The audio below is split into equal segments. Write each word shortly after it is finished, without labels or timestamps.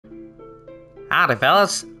Howdy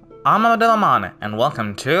fellas, I'm Armadillomon, and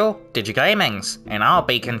welcome to Digigamings, and I'll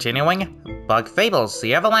be continuing Bug Fables,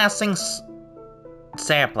 the Everlasting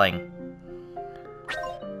Sampling.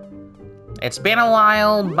 It's been a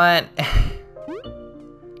while, but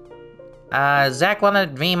Zach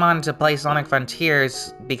wanted Vmon to play Sonic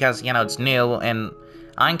Frontiers because, you know, it's new, and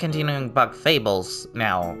I'm continuing Bug Fables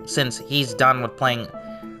now, since he's done with playing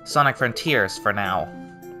Sonic Frontiers for now.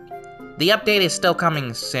 The update is still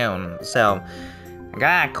coming soon, so I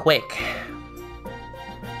gotta quick.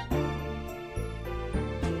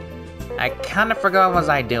 I kinda forgot what was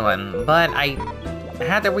I doing, but I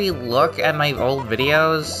had to re-look at my old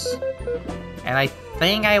videos, and I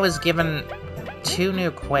think I was given 2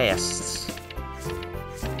 new quests.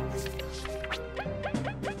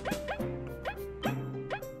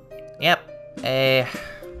 Yep, and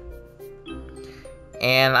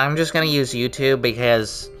I'm just gonna use YouTube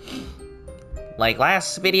because, like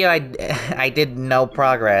last video, I did no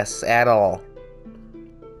progress at all.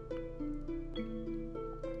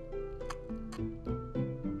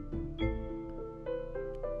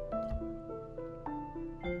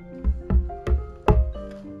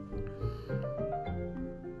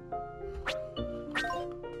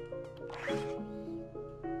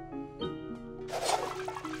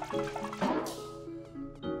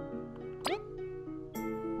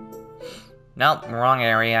 Nope, wrong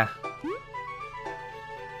area.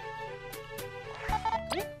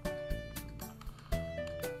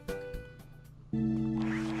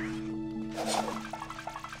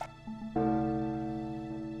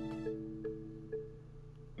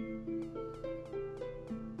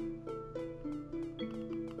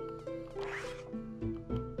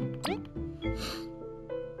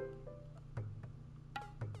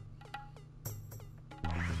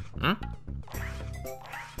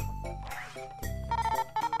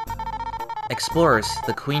 Explorers,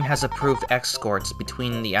 the Queen has approved escorts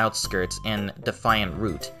between the outskirts and Defiant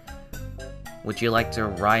Route. Would you like to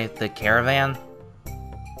ride the caravan?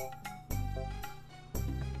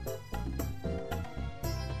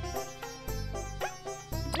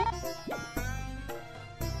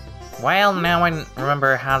 Well, now I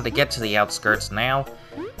remember how to get to the outskirts now,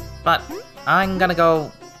 but I'm gonna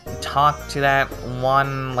go talk to that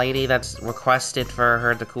one lady that's requested for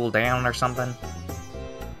her to cool down or something.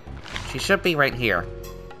 She should be right here.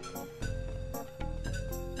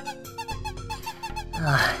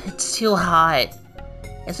 It's too hot.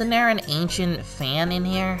 Isn't there an ancient fan in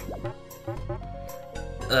here?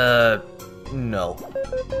 No.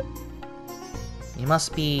 You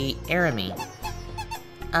must be Arami.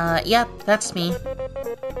 Yep, that's me.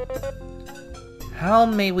 How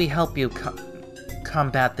may we help you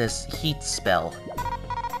combat this heat spell?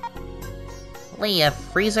 Leah,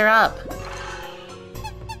 freeze her up!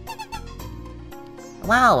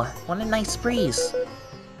 Wow, what a nice breeze.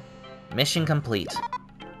 Mission complete.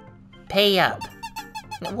 Pay up.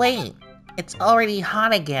 Wait, it's already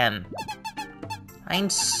hot again. I'm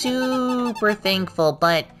super thankful,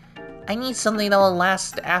 but I need something that will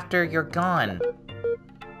last after you're gone.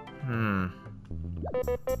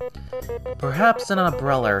 Perhaps an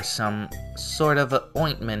umbrella or some sort of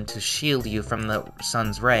ointment to shield you from the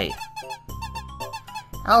sun's ray.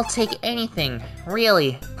 I'll take anything,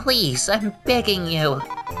 really, please, I'm begging you.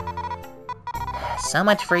 So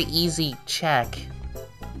much for easy check.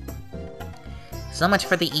 So much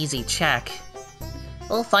for the easy check.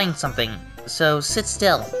 We'll find something, so sit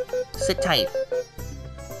still. Sit tight.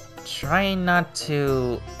 Try not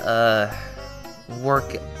to,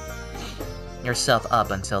 work yourself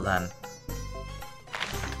up until then.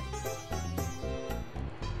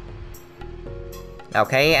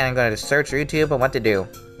 Okay, and I'm going to search YouTube on what to do.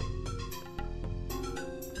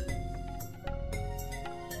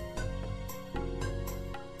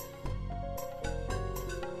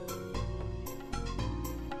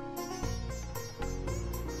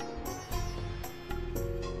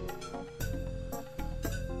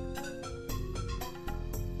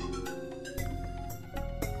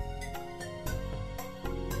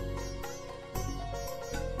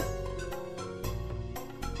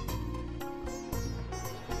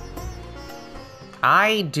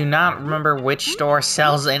 I do not remember which store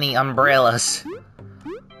sells any umbrellas.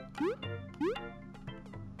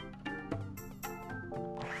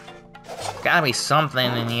 Gotta be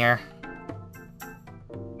something in here.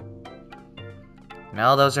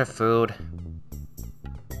 No, those are food.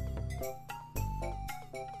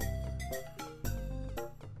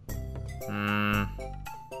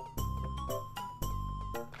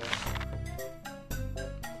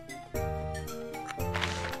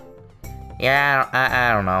 Yeah,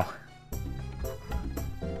 I don't know.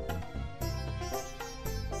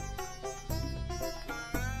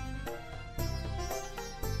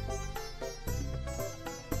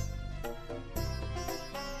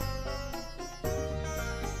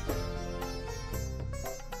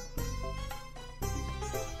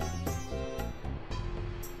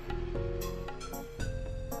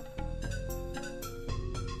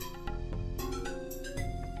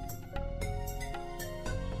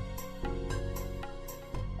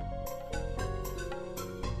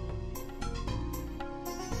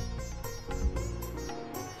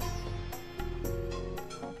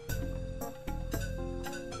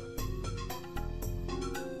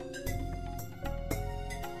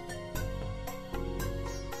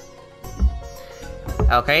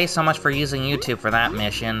 Okay, so much for using YouTube for that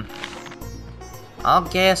mission. I'll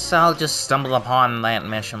guess I'll just stumble upon that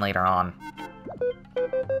mission later on.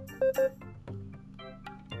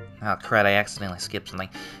 Oh crud, I accidentally skipped something.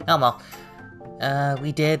 Oh well.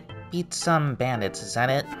 We did beat some bandits, is that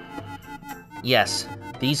it? Yes,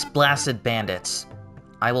 these blasted bandits.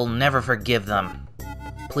 I will never forgive them.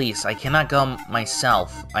 Please, I cannot go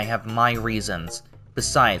myself. I have my reasons.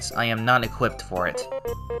 Besides, I am not equipped for it.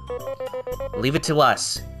 Leave it to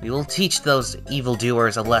us. We will teach those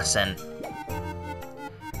evildoers a lesson.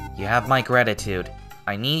 You have my gratitude.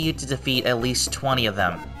 I need you to defeat at least 20 of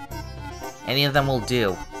them. Any of them will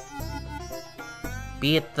do.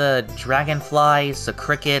 Be it the dragonflies, the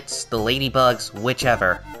crickets, the ladybugs,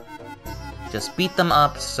 whichever. Just beat them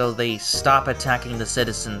up so they stop attacking the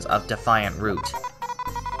citizens of Defiant Root.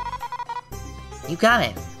 You got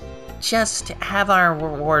it. Just have our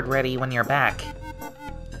reward ready when you're back.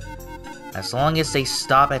 As long as they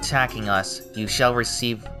stop attacking us, you shall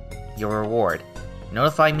receive your reward.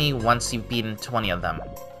 Notify me once you've beaten 20 of them.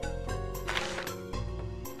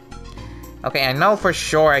 Okay, I know for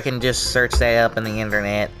sure I can just search that up on the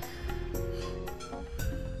internet.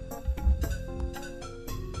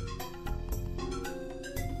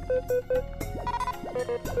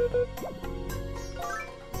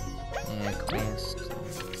 Yeah, quest.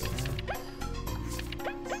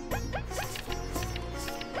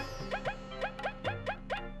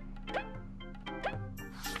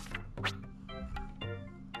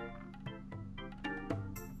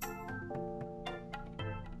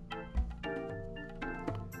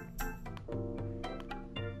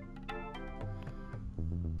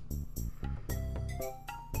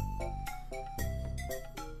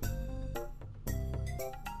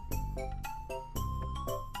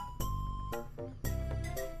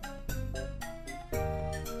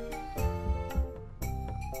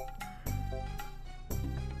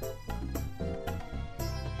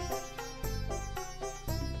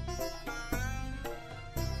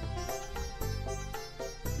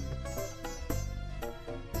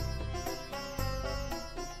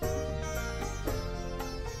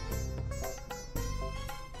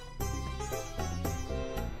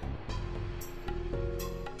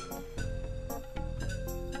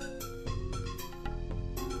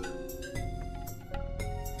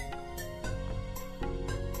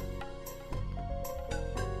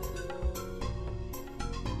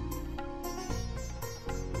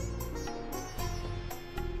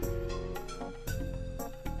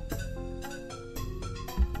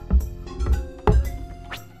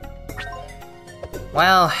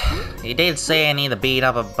 Well, he did say I need to beat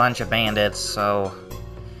up a bunch of bandits, so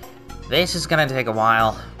this is gonna take a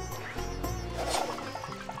while.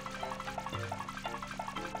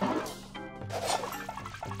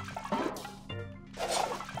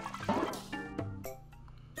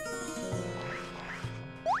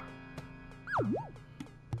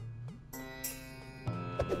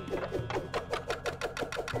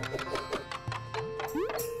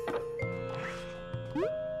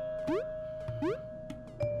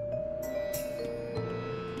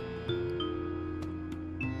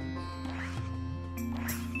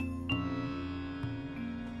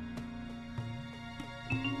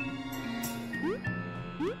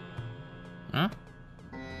 Huh?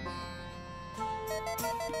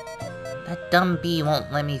 That dumb bee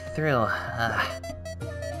won't let me through. I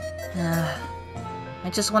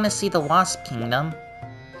just want to see the Wasp Kingdom.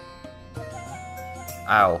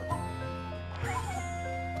 Oh.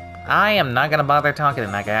 I am not gonna bother talking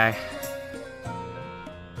to that guy.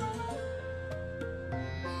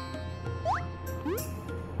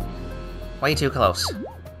 Way too close.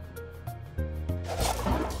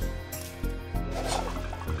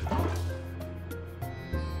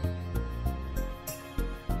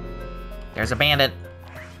 There's a bandit.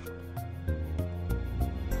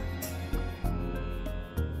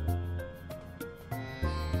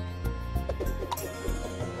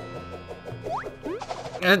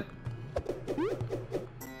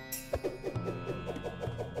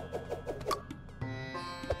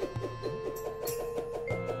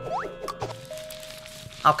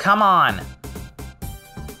 Oh, come on!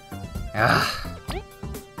 Ugh.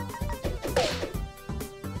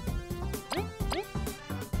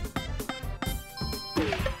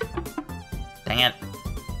 Dang it.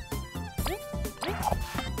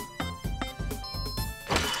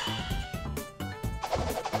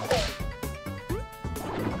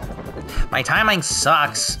 My timing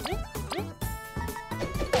sucks.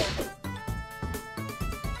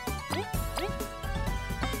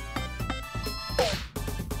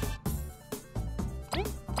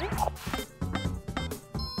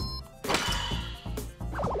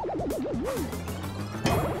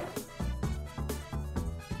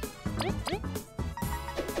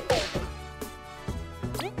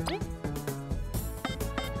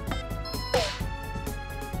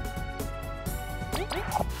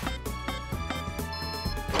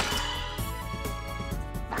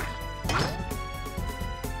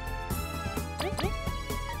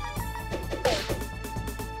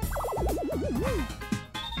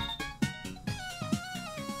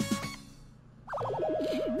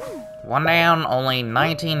 One down, only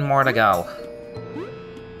 19 more to go.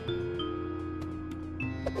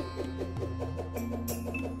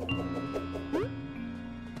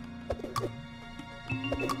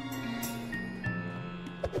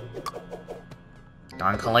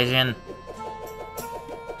 Darn collision.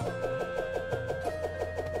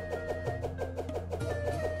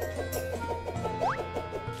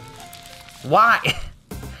 Why?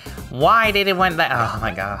 Why did it went that? Oh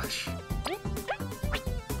my gosh.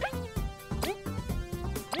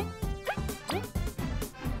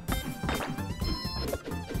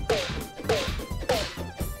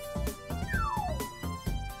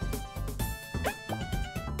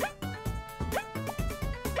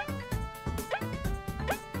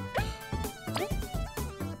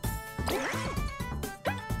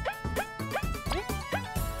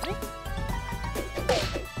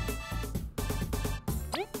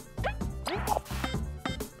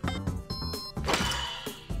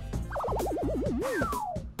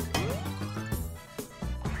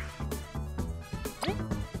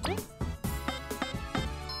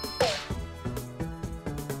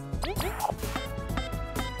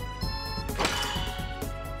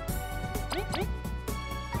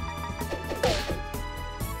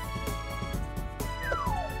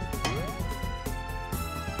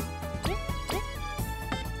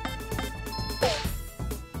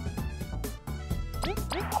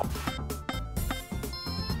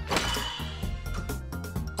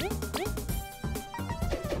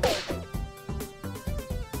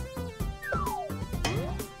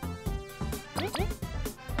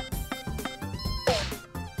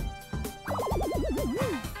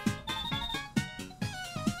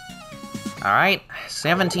 Alright,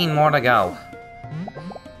 17 more to go.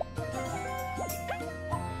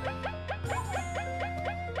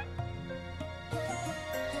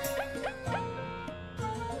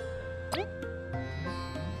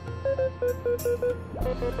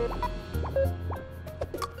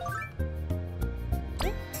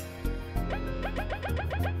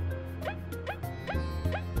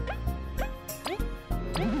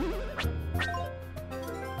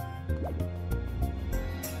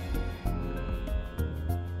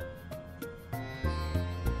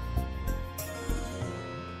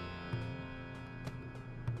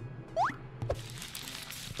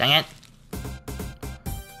 Dang it.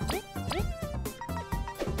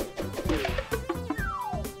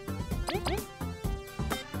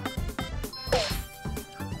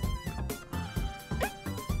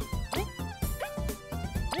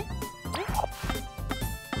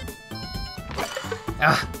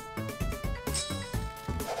 Ah.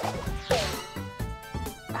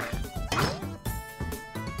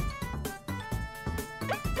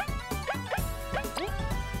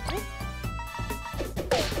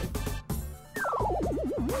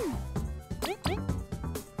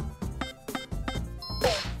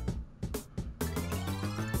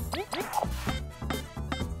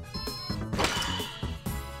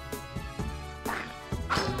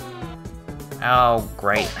 Oh,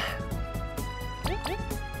 great.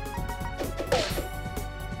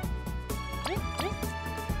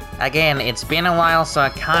 Again, it's been a while, so I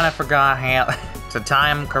kind of forgot how to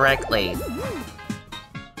time correctly.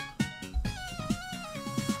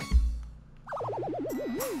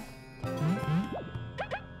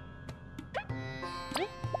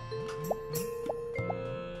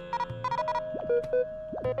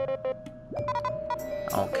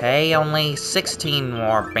 Okay, only 16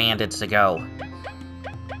 more bandits to go.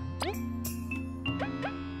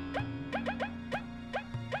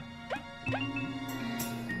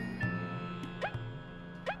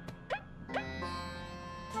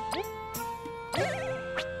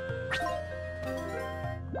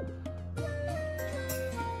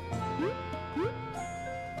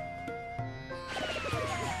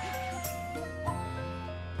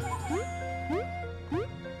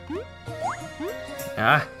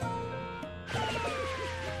 Ah.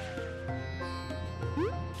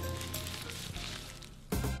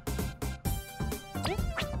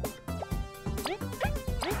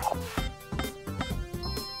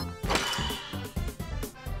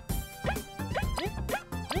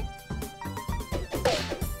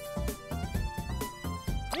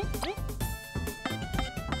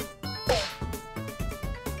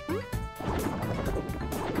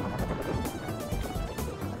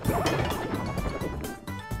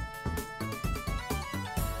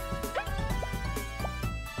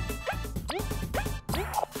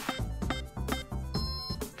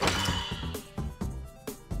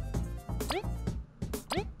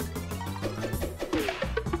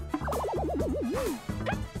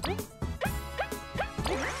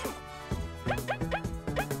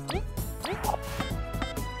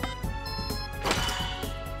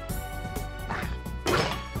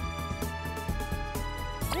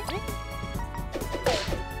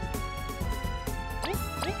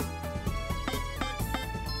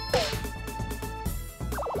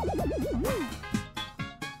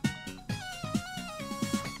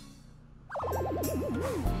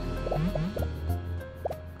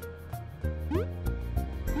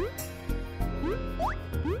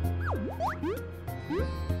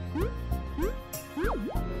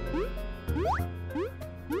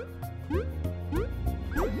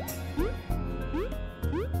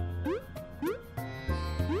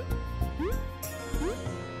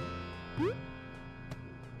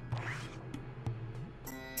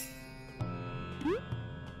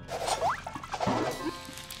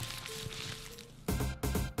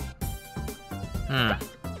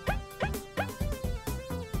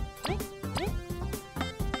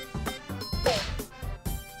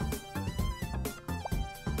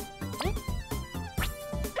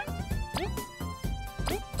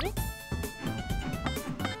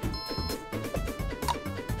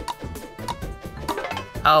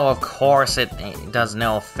 Oh, of course it does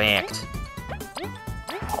no effect.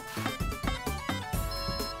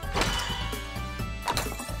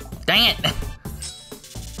 Dang it!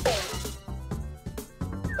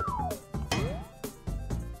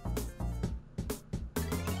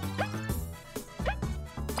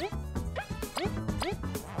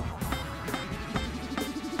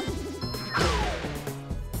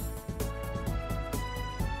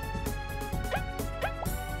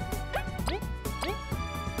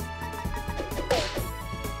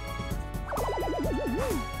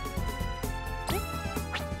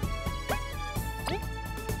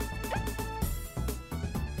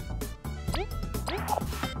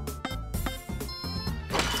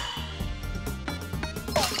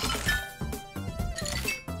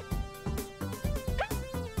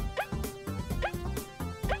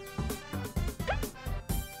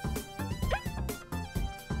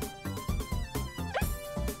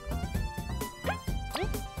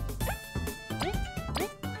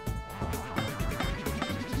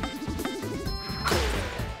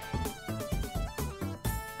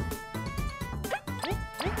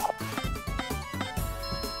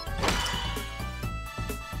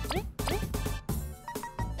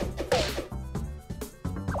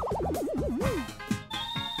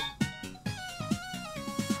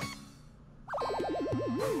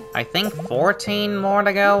 I think 14 more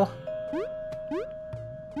to go.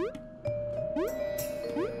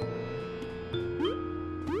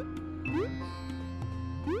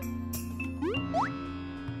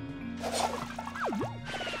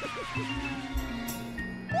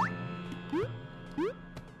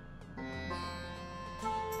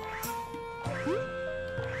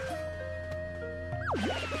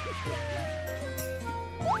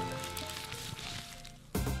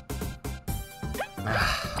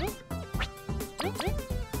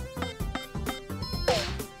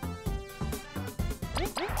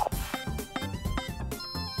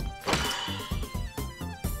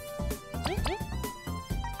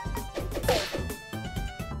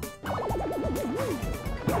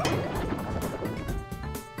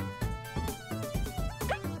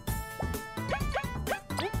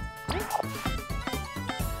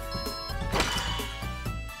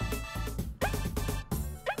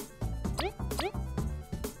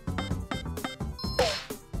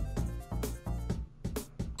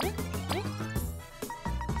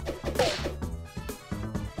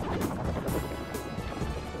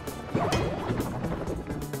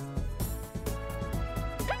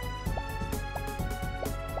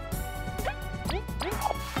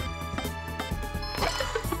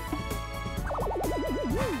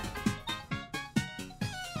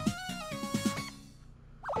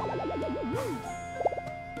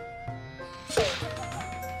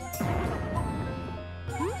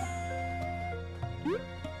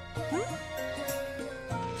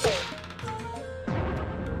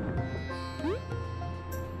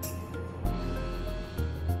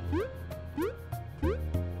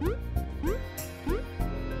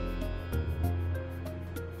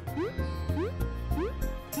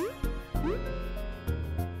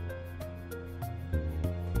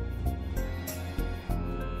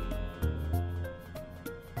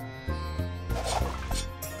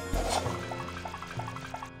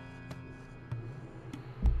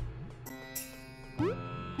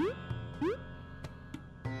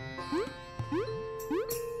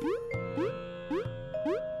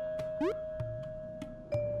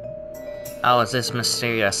 Oh, it's this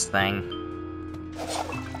mysterious thing.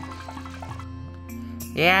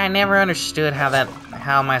 Yeah, I never understood how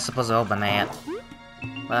am I supposed to open that?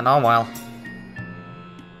 But oh well.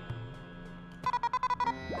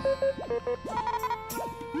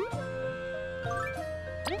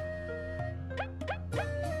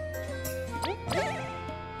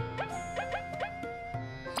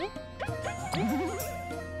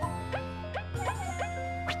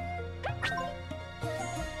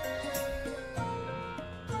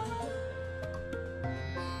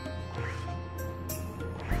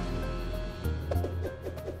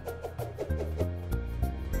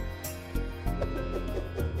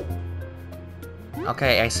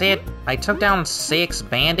 Okay, I see it. I took down 6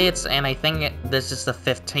 bandits, and I think this is the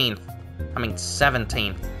 15th. I mean,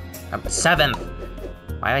 17th. 7th.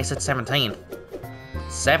 Why did I say 17th?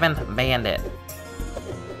 7th bandit.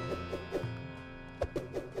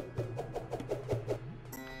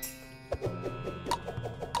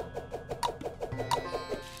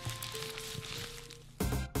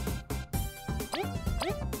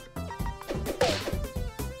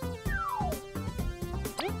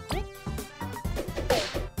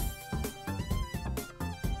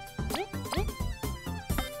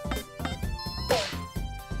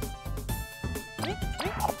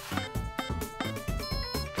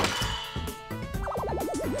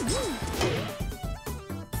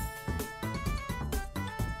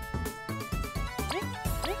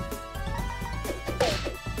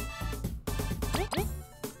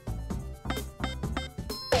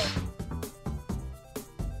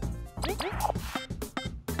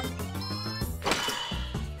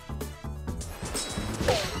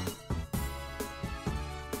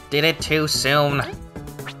 Did it too soon.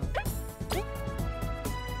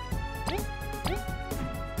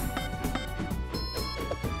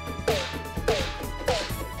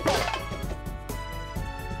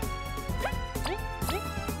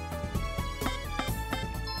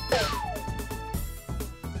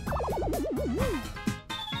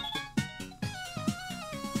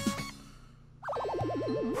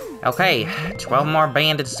 Okay, 12 more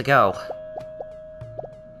bandits to go.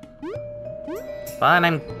 But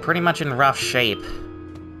I'm pretty much in rough shape.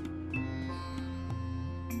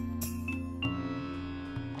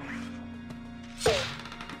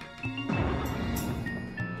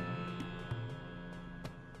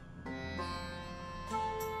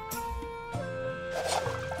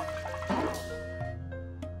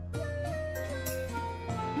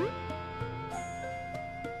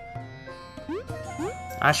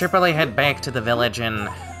 I should probably head back to the village and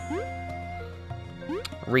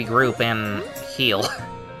regroup and heal.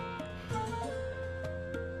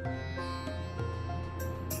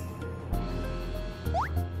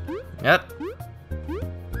 Yep.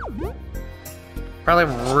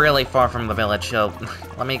 Probably really far from the village, so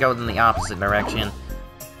let me go in the opposite direction.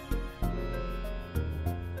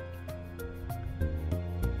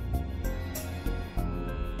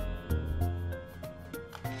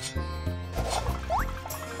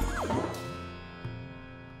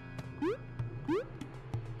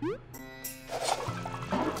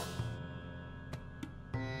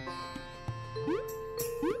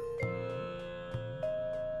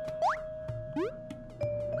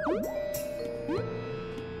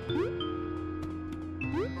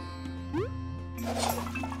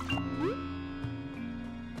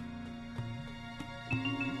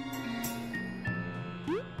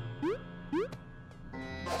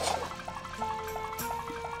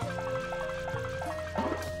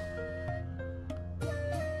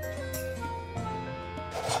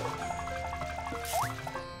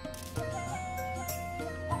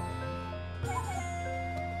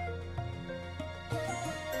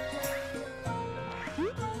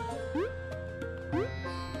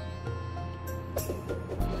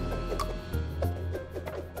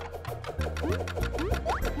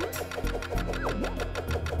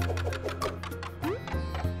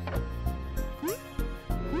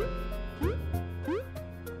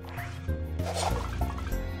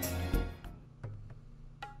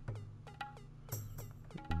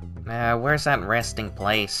 Where's that resting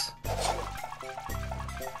place?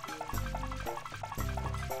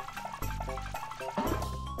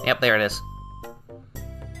 Yep, there it is.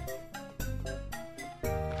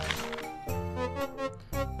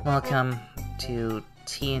 Welcome to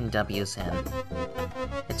T&W's Inn.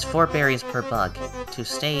 It's 4 berries per bug. To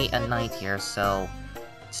stay a night here, so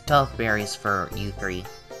it's 12 berries for you 3.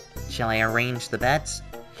 Shall I arrange the beds?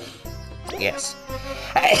 Yes.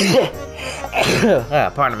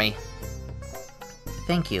 Pardon me.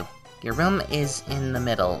 Thank you. Your room is in the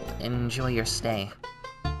middle. Enjoy your stay.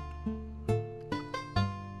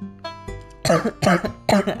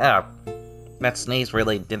 Oh, that sneeze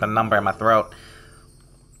really did a number in my throat.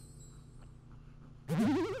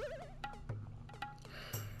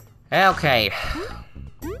 Okay.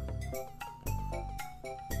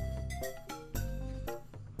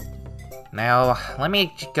 Now, let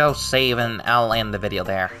me go save and I'll end the video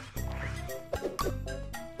there.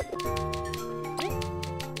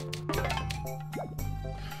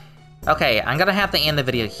 Okay, I'm gonna have to end the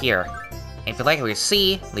video here. If you like what you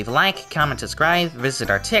see, leave a like, comment, subscribe, visit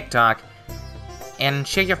our TikTok, and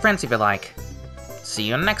share your friends if you like. See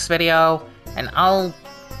you in the next video, and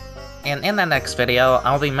in the next video,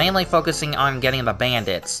 I'll be mainly focusing on getting the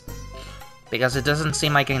bandits. because it doesn't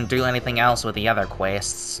seem like I can do anything else with the other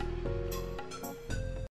quests.